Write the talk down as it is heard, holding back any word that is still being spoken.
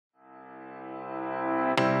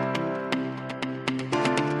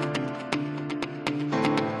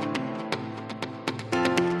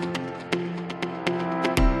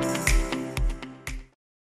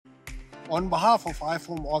On behalf of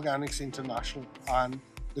iFoam Organics International and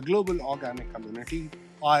the global organic community,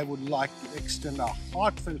 I would like to extend our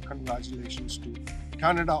heartfelt congratulations to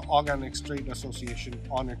Canada Organics Trade Association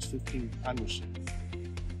on its 15th anniversary.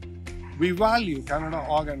 We value Canada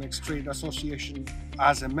Organics Trade Association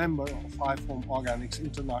as a member of iFoam Organics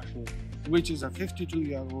International, which is a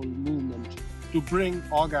 52-year-old movement to bring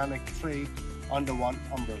organic trade under one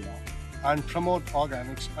umbrella and promote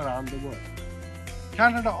organics around the world.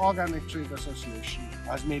 Canada Organic Trade Association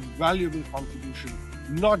has made valuable contribution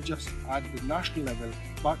not just at the national level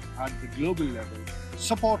but at the global level,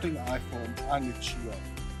 supporting iFoam and its work.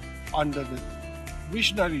 Under the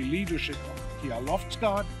visionary leadership of Tia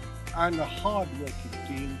Loftsgaard and a hard-working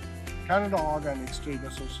team, Canada Organics Trade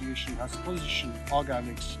Association has positioned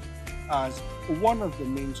organics as one of the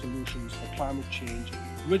main solutions for climate change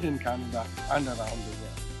within Canada and around the world.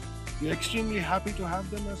 We are extremely happy to have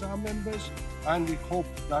them as our members, and we hope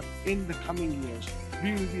that in the coming years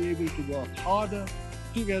we will be able to work harder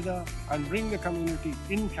together and bring the community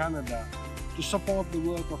in Canada to support the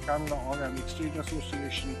work of Canada Organics Trade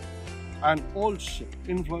Association and also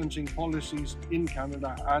influencing policies in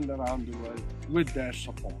Canada and around the world with their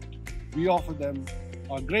support. We offer them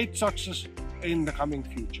a great success in the coming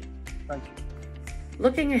future. Thank you.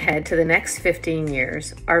 Looking ahead to the next 15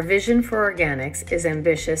 years, our vision for organics is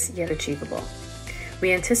ambitious yet achievable.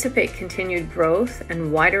 We anticipate continued growth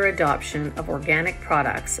and wider adoption of organic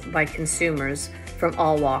products by consumers from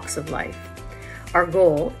all walks of life. Our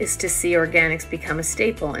goal is to see organics become a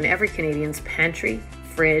staple in every Canadian's pantry,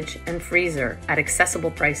 fridge, and freezer at accessible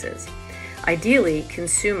prices. Ideally,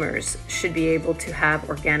 consumers should be able to have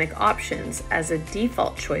organic options as a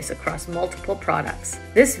default choice across multiple products.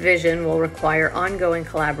 This vision will require ongoing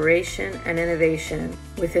collaboration and innovation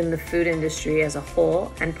within the food industry as a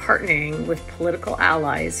whole and partnering with political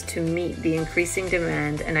allies to meet the increasing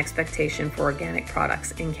demand and expectation for organic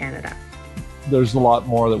products in Canada. There's a lot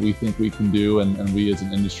more that we think we can do and we as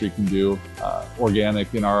an industry can do.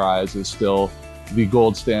 Organic in our eyes is still the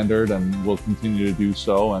gold standard and will continue to do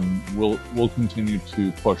so, and we'll continue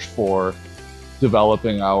to push for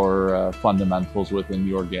developing our fundamentals within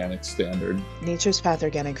the organic standard. Nature's Path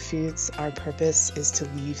Organic Foods, our purpose is to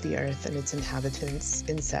leave the earth and its inhabitants,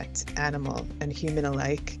 insect, animal, and human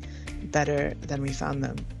alike, better than we found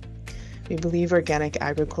them. We believe organic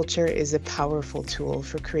agriculture is a powerful tool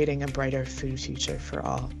for creating a brighter food future for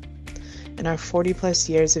all. In our 40-plus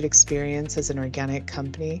years of experience as an organic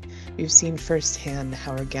company, we've seen firsthand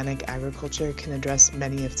how organic agriculture can address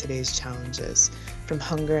many of today's challenges, from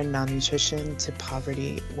hunger and malnutrition to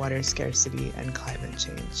poverty, water scarcity, and climate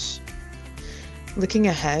change. Looking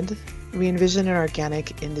ahead, we envision an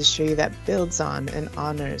organic industry that builds on and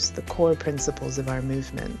honors the core principles of our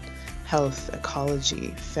movement: health,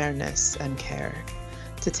 ecology, fairness, and care,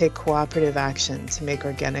 to take cooperative action to make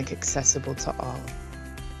organic accessible to all.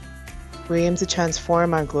 We aim to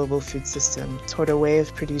transform our global food system toward a way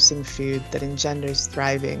of producing food that engenders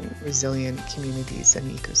thriving, resilient communities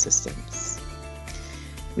and ecosystems.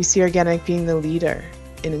 We see organic being the leader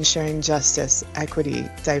in ensuring justice, equity,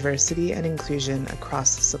 diversity, and inclusion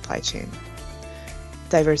across the supply chain.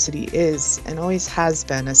 Diversity is and always has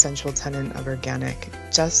been a central tenet of organic,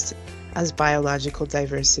 just as biological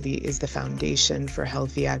diversity is the foundation for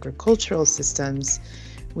healthy agricultural systems.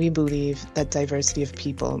 We believe that diversity of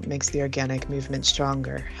people makes the organic movement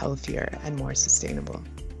stronger, healthier, and more sustainable.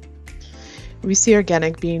 We see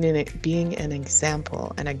organic being an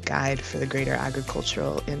example and a guide for the greater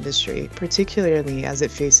agricultural industry, particularly as it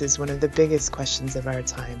faces one of the biggest questions of our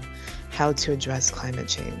time: how to address climate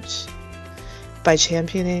change. By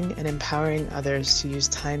championing and empowering others to use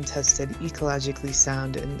time-tested, ecologically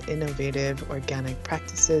sound, and innovative organic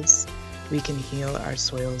practices, we can heal our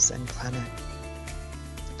soils and planet.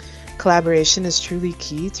 Collaboration is truly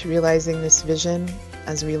key to realizing this vision.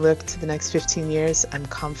 As we look to the next 15 years, I'm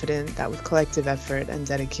confident that with collective effort and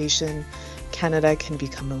dedication, Canada can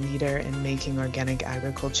become a leader in making organic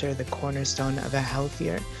agriculture the cornerstone of a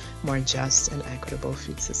healthier, more just and equitable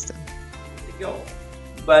food system.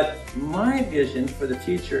 But my vision for the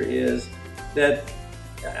future is that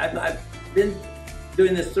I've been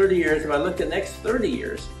doing this 30 years. If I look at the next 30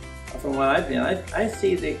 years, from what I've been, I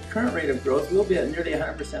see the current rate of growth will be at nearly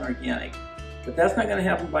 100% organic. But that's not going to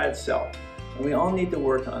happen by itself. And we all need to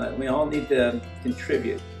work on it. We all need to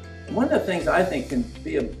contribute. And one of the things I think can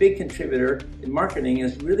be a big contributor in marketing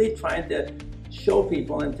is really trying to show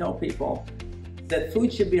people and tell people that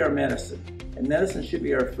food should be our medicine and medicine should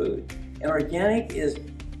be our food. And organic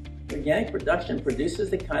production produces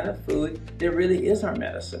the kind of food that really is our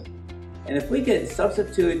medicine. And if we could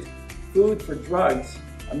substitute food for drugs,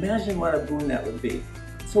 imagine what a boon that would be.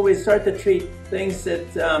 so we start to treat things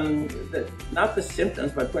that, not the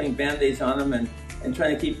symptoms by putting Band-Aids on them and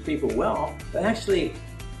trying to keep people well, but actually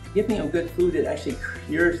giving them good food that actually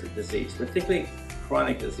cures the disease, particularly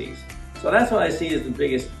chronic disease. So that's what I see as the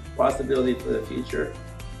biggest possibility for the future.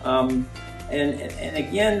 And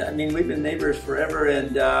again, I mean, we've been neighbors forever,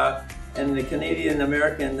 and the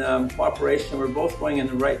Canadian-American cooperation, we're both going in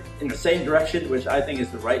the same direction, which I think is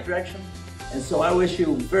the right direction. And so I wish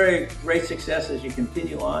you very great success as you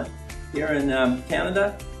continue on here in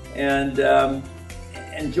Canada, and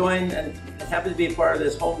join and happy to be a part of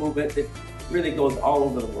this whole movement that really goes all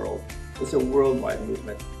over the world. It's a worldwide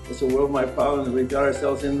movement. It's a worldwide problem that we've got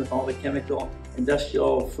ourselves in with all the chemical,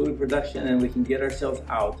 industrial food production, and we can get ourselves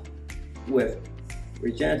out with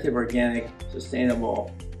regenerative, organic,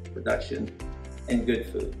 sustainable production and good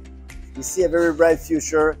food. We see a very bright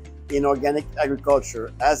future in organic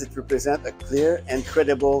agriculture as it represents a clear and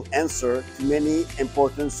credible answer to many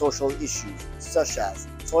important social issues such as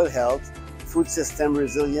soil health, food system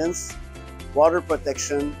resilience, water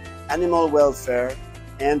protection, animal welfare,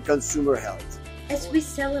 and consumer health. As we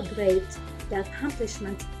celebrate the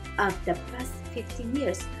accomplishments of the past 15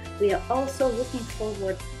 years, we are also looking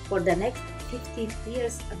forward for the next 15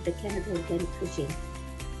 years of the Canada Organic regime.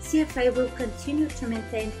 CFA will continue to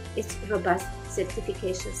maintain its robust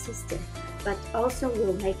certification system, but also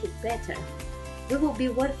will make it better. We will be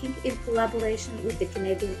working in collaboration with the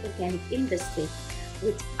Canadian organic industry,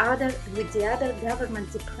 with the other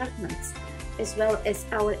government departments, as well as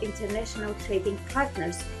our international trading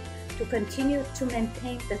partners, to continue to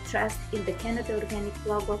maintain the trust in the Canada Organic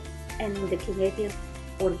logo and in the Canadian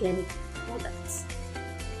organic products.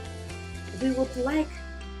 We would like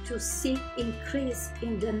to see increase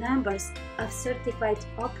in the numbers of certified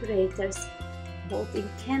operators both in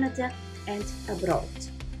Canada and abroad.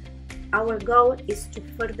 Our goal is to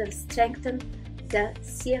further strengthen the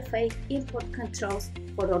CFA import controls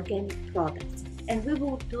for organic products, and we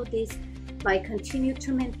will do this by continuing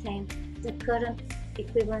to maintain the current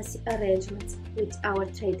equivalency arrangements with our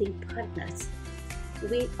trading partners.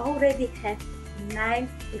 We already have 9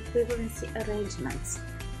 equivalency arrangements,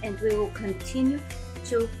 and we will continue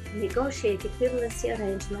to negotiate equivalency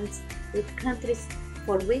arrangements with countries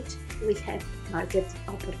for which we have market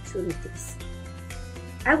opportunities.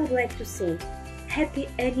 I would like to say happy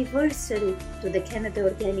anniversary to the Canada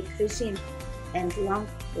Organic regime and long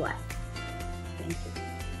life. Thank you.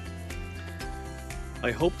 I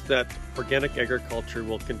hope that organic agriculture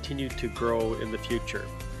will continue to grow in the future,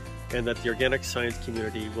 and that the organic science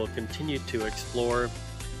community will continue to explore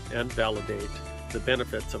and validate the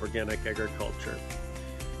benefits of organic agriculture.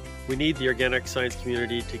 We need the organic science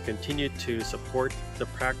community to continue to support the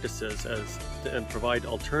practices and provide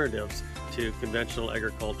alternatives to conventional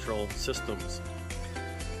agricultural systems.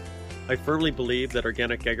 I firmly believe that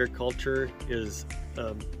organic agriculture is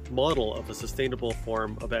a model of a sustainable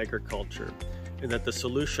form of agriculture, and that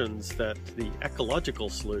the ecological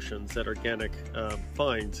solutions that organic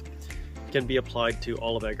finds can be applied to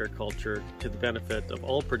all of agriculture to the benefit of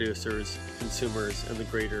all producers, consumers, and the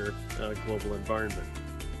greater global environment.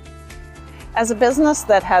 As a business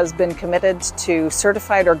that has been committed to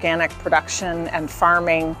certified organic production and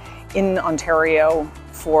farming in Ontario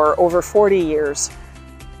for over 40 years,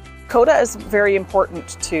 CODA is very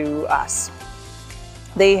important to us.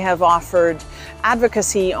 They have offered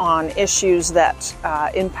advocacy on issues that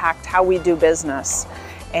impact how we do business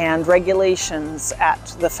and regulations at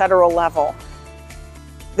the federal level.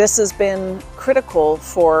 This has been critical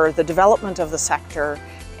for the development of the sector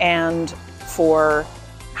and for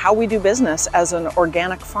how we do business as an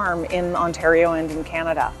organic farm in Ontario and in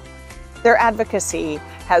Canada. Their advocacy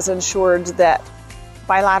has ensured that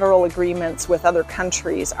bilateral agreements with other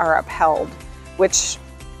countries are upheld, which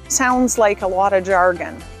sounds like a lot of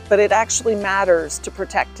jargon, but it actually matters to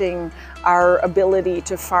protecting our ability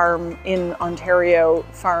to farm in Ontario,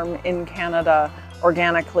 farm in Canada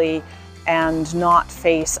organically, and not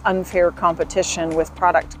face unfair competition with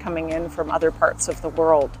product coming in from other parts of the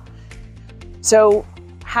world. So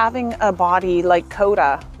having a body like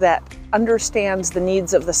CODA that understands the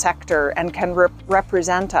needs of the sector and can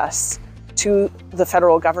represent us to the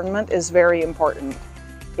federal government is very important.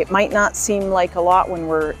 It might not seem like a lot when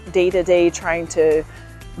we're day-to-day trying to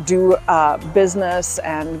do business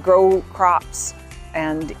and grow crops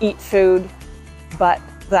and eat food, but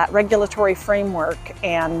that regulatory framework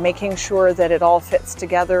and making sure that it all fits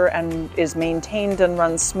together and is maintained and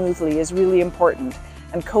runs smoothly is really important,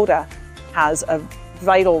 and CODA has a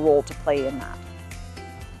vital role to play in that.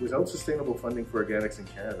 Without sustainable funding for organics in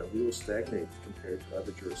Canada, we will stagnate compared to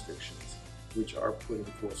other jurisdictions, which are putting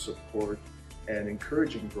forth support and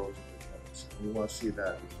encouraging growth in organics. organics. And we want to see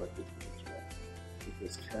that reflected here as well,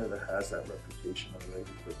 because Canada has that reputation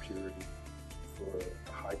already for purity, for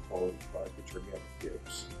a high quality product which organic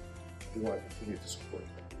gives. We want to continue to support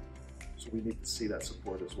that. So we need to see that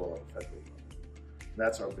support as well at the federal level. And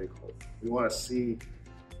that's our big hope. We want to see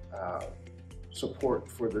support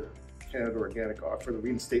for the Canada Organic, for the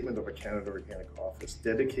reinstatement of a Canada Organic office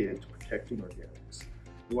dedicated to protecting organics.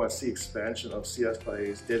 We want to see expansion of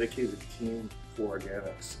CSIA's dedicated team for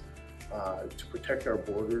organics to protect our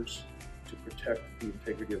borders, to protect the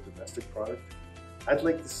integrity of domestic product. I'd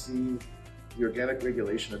like to see the organic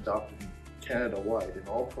regulation adopted Canada-wide in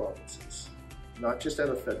all provinces, not just at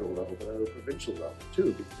a federal level, but at a provincial level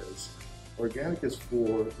too, because organic is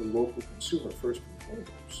for the local consumer first and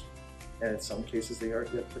foremost. And in some cases, they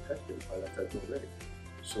aren't yet protected by the federal reg.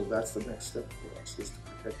 So that's the next step for us, is to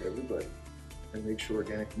protect everybody and make sure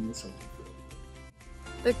organic means something for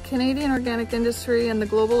everybody. The Canadian organic industry and the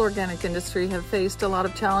global organic industry have faced a lot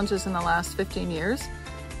of challenges in the last 15 years.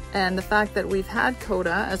 And the fact that we've had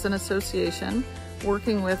CODA as an association,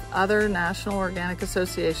 working with other national organic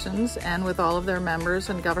associations and with all of their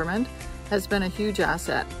members and government, has been a huge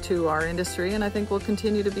asset to our industry, and I think will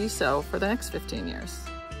continue to be so for the next 15 years.